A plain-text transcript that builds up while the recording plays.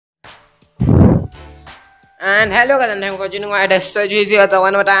And hello guys, and thank you for joining my strategies here. The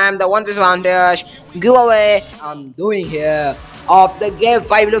one more time, the One Piece Vantage giveaway I'm doing here of the game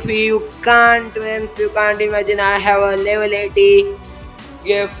 5 Luffy. You can't imagine. I have a level 80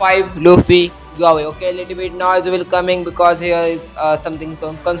 game 5 Luffy giveaway. Okay, a little bit noise will coming because here is something,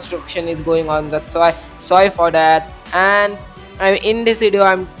 some construction is going on. That's why sorry for that. And in this video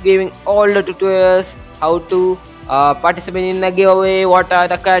I'm giving all the tutorials how to participate in the giveaway, what are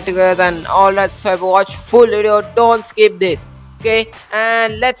the categories and all that. So watch full video, don't skip this. Okay,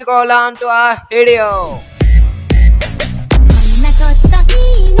 and let's go on to our video.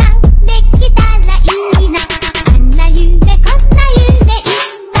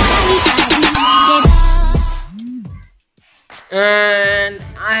 And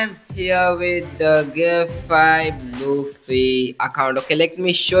I'm here with the Gear 5 Luffy account. Okay, let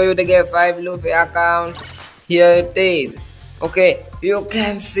me show you the Gear 5 Luffy account. Here it is. Okay, you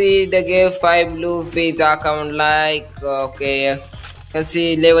can see the Gear 5 Luffy's account, like okay, you can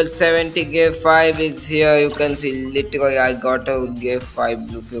see level 70 Gear 5 is here. You can see literally I got a Gear 5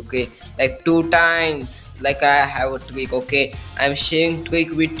 Luffy. Okay, like 2 times. Like I have a trick. Okay, I'm sharing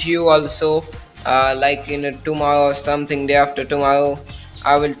trick with you also. Like in tomorrow or something, day after tomorrow,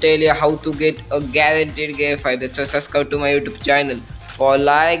 I will tell you how to get a guaranteed Gear 5. That's why subscribe to my YouTube channel for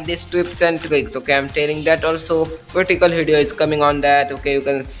like these tips and tricks. Okay, I'm telling that also. Vertical video is coming on that. Okay, you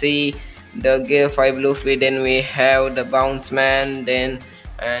can see the Gear 5 Luffy. Then we have the Bounce Man. Then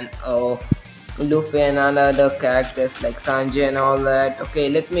and Luffy and other characters like Sanjay and all that. Okay,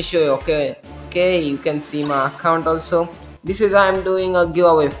 let me show you. Okay, you can see my account also. This is I'm doing a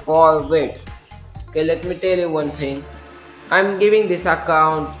giveaway for wait. Okay, let me tell you one thing. I'm giving this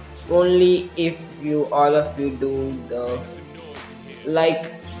account only if you all of you do the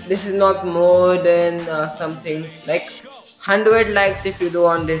like. This is not more than something like 100 likes. If you do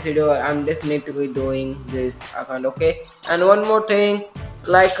on this video, I'm definitely doing this account. Okay, and one more thing,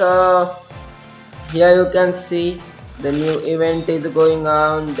 like here you can see the new event is going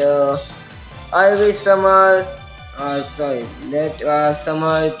on, the Irish summer sorry, let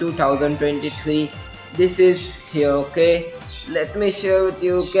summer 2023. This is here. Okay, let me share with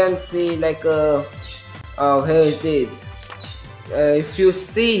you. You can see like here it is. If you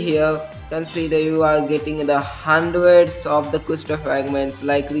see here, you can see that you are getting the hundreds of the crystal fragments.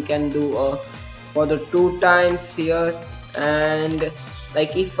 Like we can do for the 2 times here, and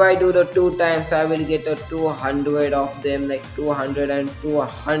like if I do the 2 times, I will get a 200 of them, like 200 and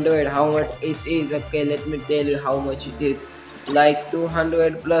 200. How much it is? Okay, let me tell you how much it is. Like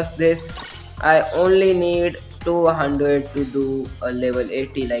 200 plus this, I only need 200 to do a level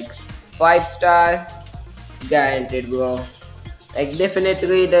 80, like 5-star guaranteed, bro. Like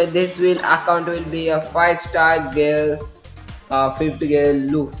definitely this will account will be a 5-star gear, 5th gear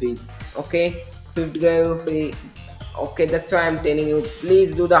Luffy. Okay, 5th gear Luffy. Okay, that's why I'm telling you,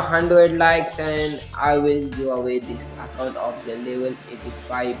 please do the 100 likes and I will give away this account of the level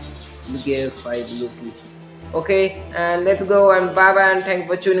 85 gear 5 Luffy. Okay, and let's go and bye bye, and thank you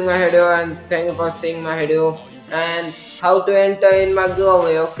for tuning my video, and thank you for seeing my video. And how to enter in my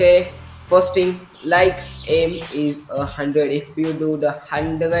giveaway. Okay, first thing, like aim is 100. If you do the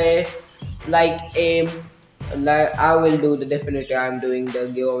 100 like aim, like I will do the, definitely I'm doing the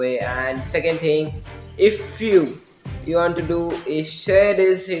giveaway. And second thing, if you want to do is share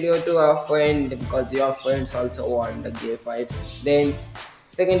this video to a friend, because your friends also want the Gear 5. Then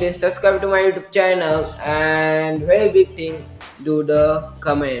second is subscribe to my YouTube channel, and very big thing, do the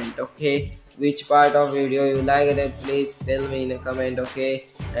comment. Okay, which part of video you like it, please tell me in a comment. Okay,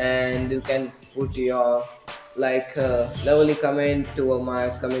 and you can put your like lovely comment to my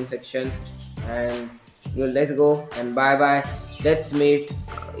comment section. And let's go and bye bye. Let's meet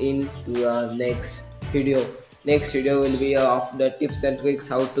in your next video. Next video will be of the tips and tricks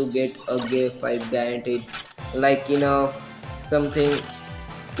how to get a Gear 5 guaranteed. Like something, you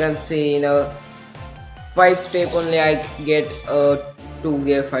can see 5 step only I get 2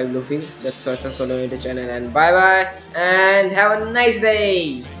 Gear 5 Luffy. That's why subscribe to the channel, and bye bye and have a nice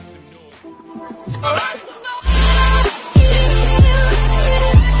day.